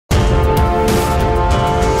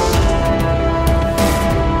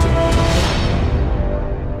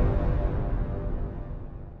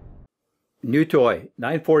New toy,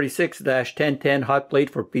 946-1010 hot plate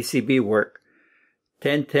for PCB work.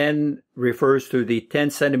 1010 refers to the 10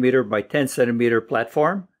 centimeter by 10 centimeter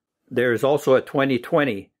platform. There is also a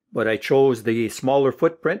 2020, but I chose the smaller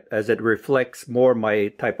footprint as it reflects more my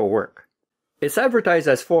type of work. It's advertised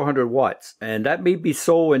as 400 watts, and that may be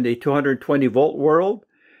so in the 220 volt world,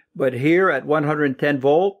 but here at 110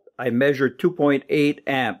 volt, I measured 2.8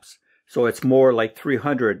 amps, so it's more like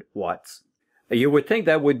 300 watts. You would think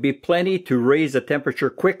that would be plenty to raise the temperature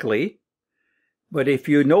quickly, but if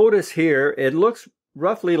you notice here, it looks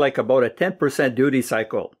roughly like about a 10% duty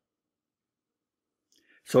cycle.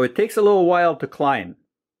 So it takes a little while to climb.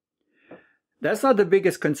 That's not the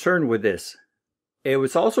biggest concern with this. It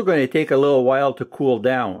was also going to take a little while to cool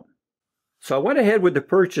down. So I went ahead with the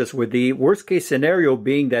purchase with the worst case scenario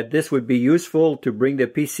being that this would be useful to bring the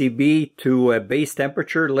PCB to a base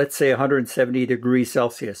temperature, let's say 170 degrees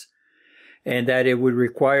Celsius, and that it would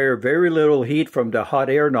require very little heat from the hot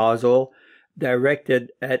air nozzle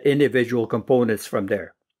directed at individual components from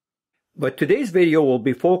there. But today's video will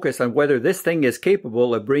be focused on whether this thing is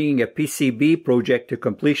capable of bringing a PCB project to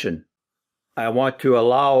completion. I want to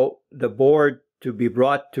allow the board to be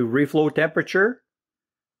brought to reflow temperature.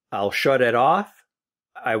 I'll shut it off.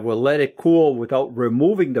 I will let it cool without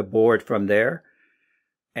removing the board from there,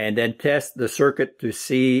 and then test the circuit to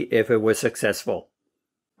see if it was successful.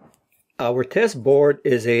 Our test board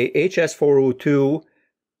is a HS402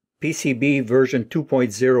 PCB version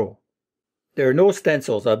 2.0. There are no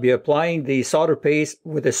stencils. I'll be applying the solder paste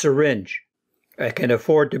with a syringe. I can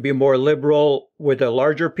afford to be more liberal with the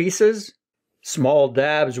larger pieces. Small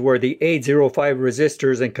dabs where the 805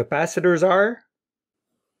 resistors and capacitors are.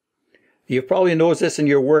 You've probably noticed this in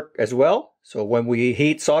your work as well. So when we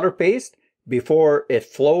heat solder paste, before it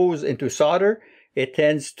flows into solder, it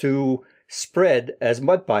tends to spread as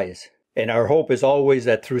mud pies. And our hope is always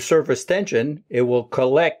that through surface tension, it will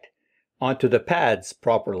collect onto the pads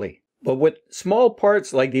properly. But with small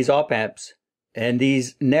parts like these op amps and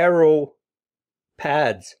these narrow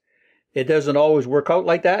pads, it doesn't always work out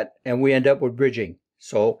like that, and we end up with bridging.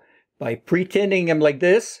 So by pre-tinning them like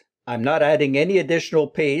this, I'm not adding any additional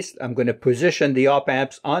paste. I'm going to position the op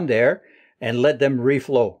amps on there and let them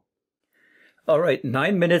reflow. All right,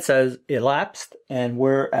 9 minutes has elapsed, and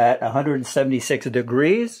we're at 176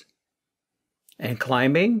 degrees. And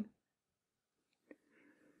climbing.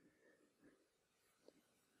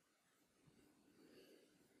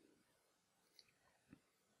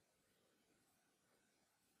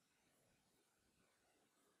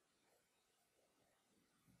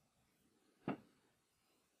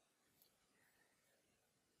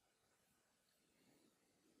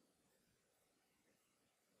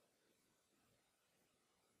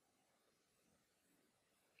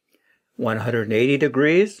 $180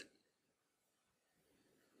 degrees.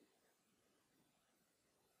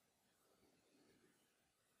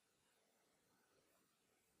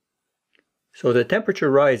 So the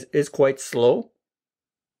temperature rise is quite slow.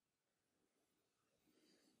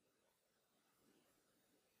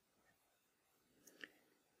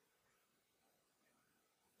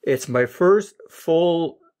 It's my first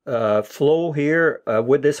full flow here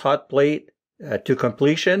with this hot plate to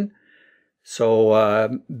completion.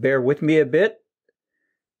 So bear with me a bit.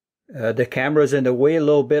 The camera's in the way a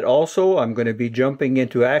little bit also. I'm going to be jumping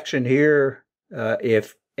into action here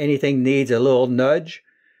if anything needs a little nudge.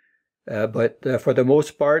 But for the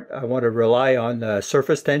most part, I want to rely on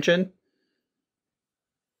surface tension.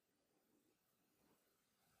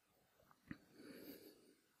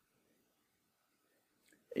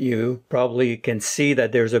 You probably can see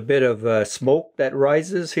that there's a bit of smoke that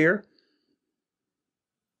rises here.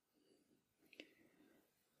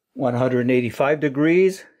 185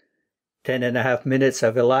 degrees, 10.5 minutes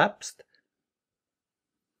have elapsed.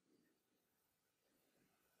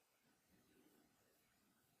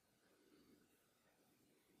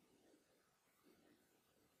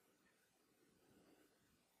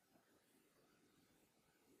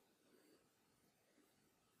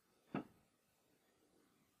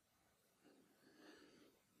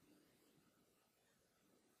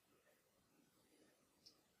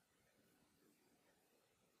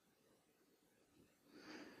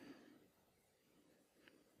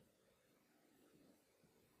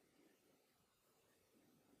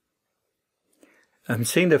 I'm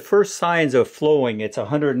seeing the first signs of flowing. It's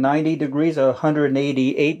 190 degrees,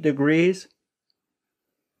 188 degrees.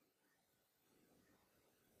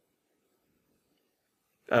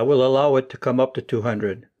 I will allow it to come up to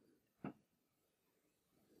 200.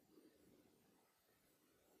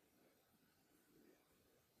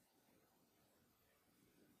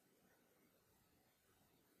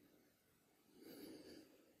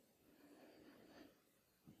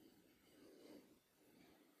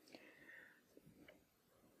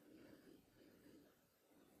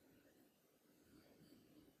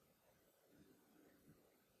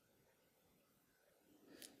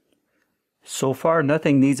 So far,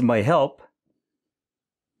 nothing needs my help.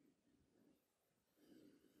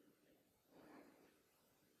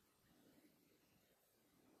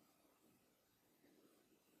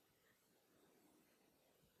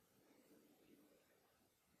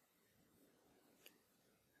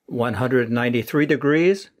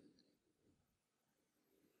 (193°).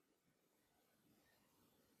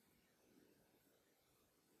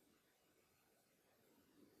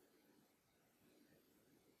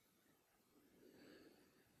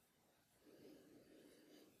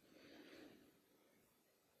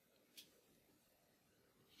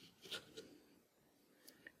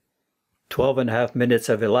 Twelve and a half minutes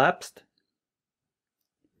have elapsed.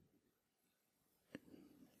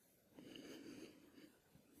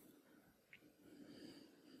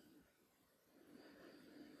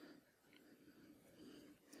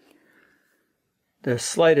 The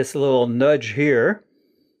slightest little nudge here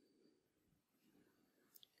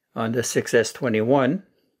on the 6S21.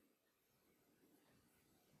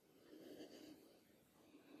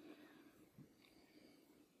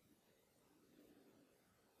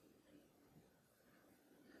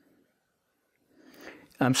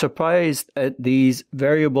 I'm surprised at these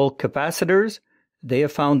variable capacitors. They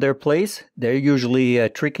have found their place. They're usually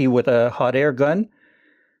tricky with a hot air gun.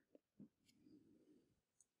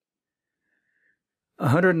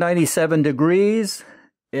 197 degrees.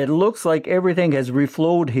 It looks like everything has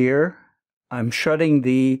reflowed here. I'm shutting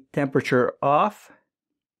the temperature off.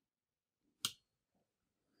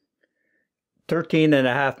 13 and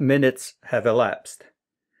a half minutes have elapsed.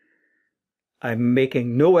 I'm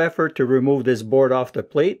making no effort to remove this board off the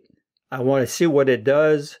plate. I want to see what it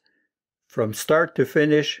does from start to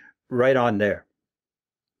finish right on there,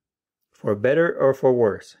 for better or for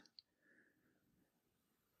worse.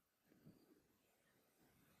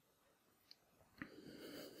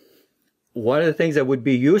 One of the things that would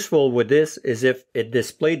be useful with this is if it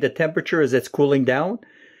displayed the temperature as it's cooling down.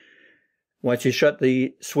 Once you shut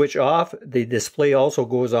the switch off, the display also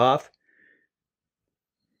goes off.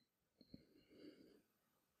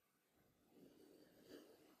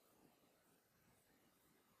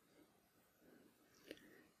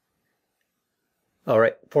 All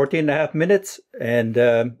right, 14 and a half minutes, and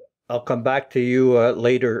I'll come back to you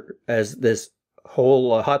later as this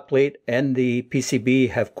whole hot plate and the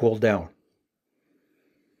PCB have cooled down.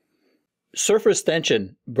 Surface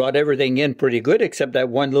tension brought everything in pretty good, except that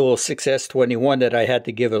one little 6S21 that I had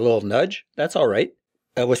to give a little nudge. That's all right.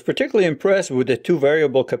 I was particularly impressed with the two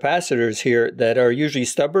variable capacitors here that are usually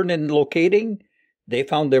stubborn in locating. They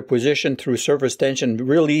found their position through surface tension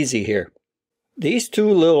real easy here. These two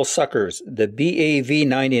little suckers, the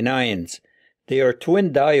BAV99s, they are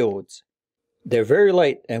twin diodes. They're very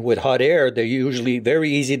light, and with hot air, they're usually very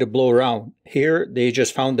easy to blow around. Here, they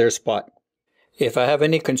just found their spot. If I have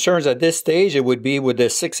any concerns at this stage, it would be with the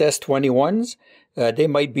 6S21s. They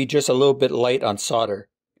might be just a little bit light on solder.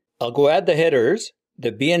 I'll go add the headers,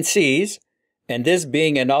 the BNCs, and this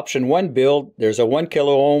being an option 1 build, there's a 1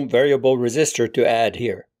 kilo ohm variable resistor to add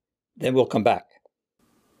here. Then we'll come back.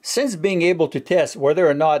 Since being able to test whether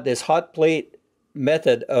or not this hot plate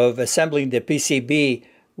method of assembling the PCB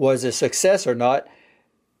was a success or not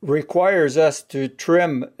requires us to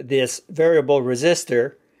trim this variable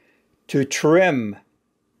resistor, to trim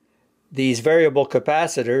these variable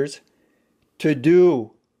capacitors, to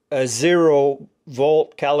do a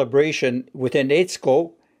 0-volt calibration within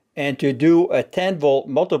Hotplate, and to do a 10-volt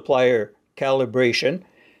multiplier calibration.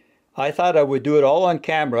 I thought I would do it all on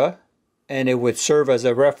camera, and it would serve as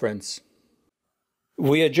a reference.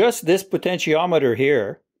 We adjust this potentiometer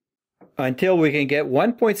here until we can get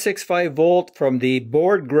 1.65 volt from the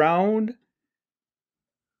board ground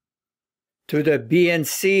to the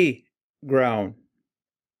BNC ground.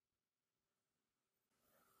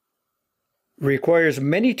 Requires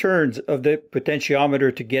many turns of the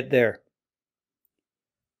potentiometer to get there.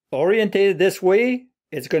 Orientated this way,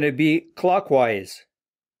 it's going to be clockwise.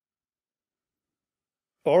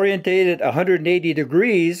 Orientated 180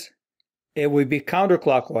 degrees, it would be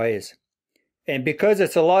counterclockwise. And because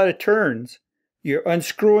it's a lot of turns, you're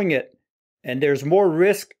unscrewing it, and there's more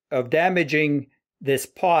risk of damaging this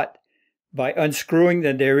pot by unscrewing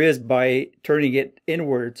than there is by turning it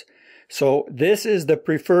inwards. So this is the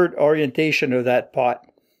preferred orientation of that pot.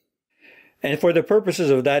 And for the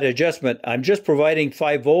purposes of that adjustment, I'm just providing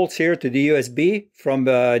 5 volts here to the USB from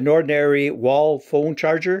an ordinary wall phone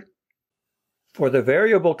charger. For the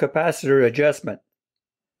variable capacitor adjustment,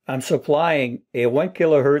 I'm supplying a 1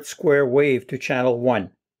 kilohertz square wave to channel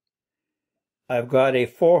 1. I've got a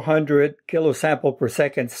 400 kilosample per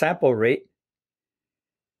second sample rate.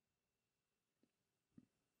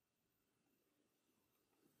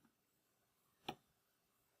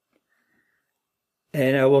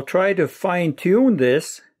 And I will try to fine tune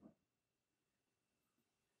this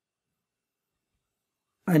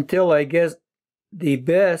until I get the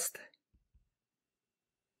best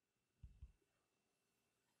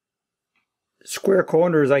square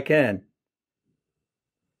corners I can.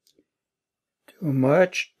 Too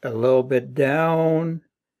much, a little bit down,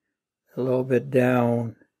 a little bit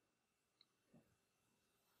down.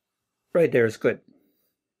 Right there is good.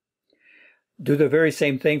 Do the very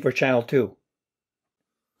same thing for channel 2.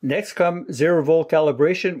 Next comes 0 volt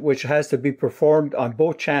calibration, which has to be performed on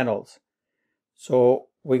both channels. So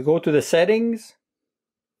we go to the settings,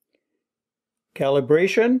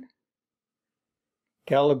 calibration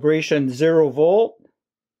 0 volt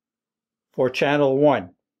for channel 1.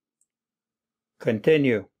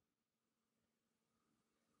 Continue.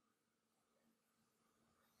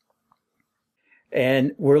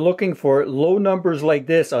 And we're looking for low numbers like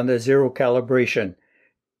this on the 0 calibration.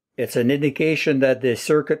 It's an indication that the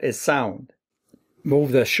circuit is sound.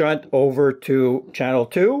 Move the shunt over to channel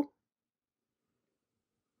 2.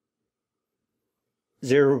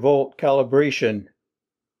 0 volt calibration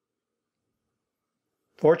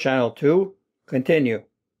for channel 2. Continue.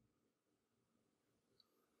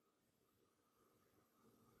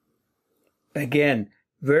 Again,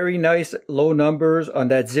 very nice low numbers on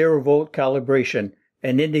that 0 volt calibration,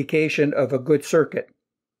 an indication of a good circuit.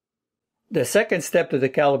 The second step to the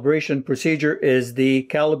calibration procedure is the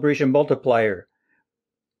calibration multiplier,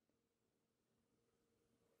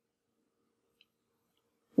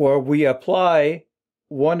 where we apply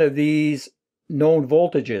one of these known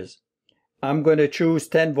voltages. I'm going to choose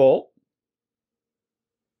 10 volt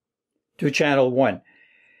to channel 1.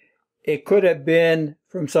 It could have been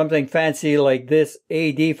from something fancy like this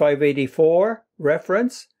AD584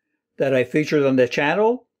 reference that I featured on the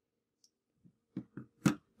channel.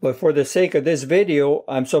 But for the sake of this video,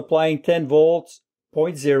 I'm supplying 10 volts,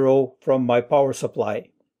 0.0 from my power supply.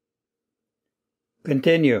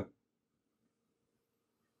 Continue.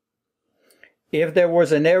 If there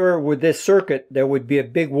was an error with this circuit, there would be a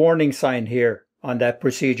big warning sign here on that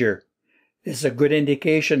procedure. This is a good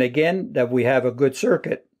indication again that we have a good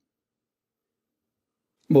circuit.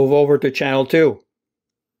 Move over to channel 2.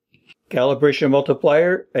 Calibration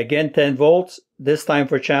multiplier, again 10 volts, this time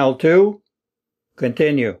for channel 2.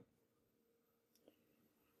 Continue.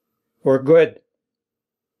 We're good.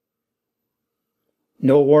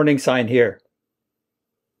 No warning sign here.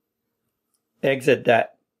 Exit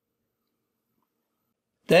that.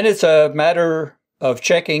 Then it's a matter of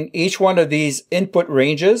checking each one of these input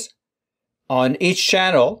ranges on each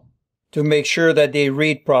channel to make sure that they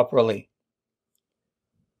read properly.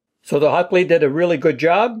 So the Hotplate did a really good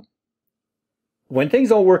job. When things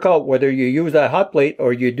don't work out, whether you use a Hotplate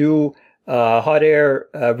or you do a hot air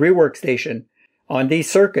rework station, on these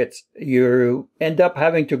circuits, you end up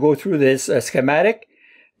having to go through this schematic.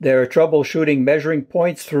 There are troubleshooting measuring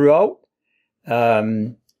points throughout.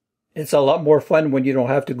 It's a lot more fun when you don't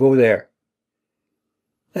have to go there.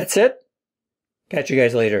 That's it. Catch you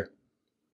guys later.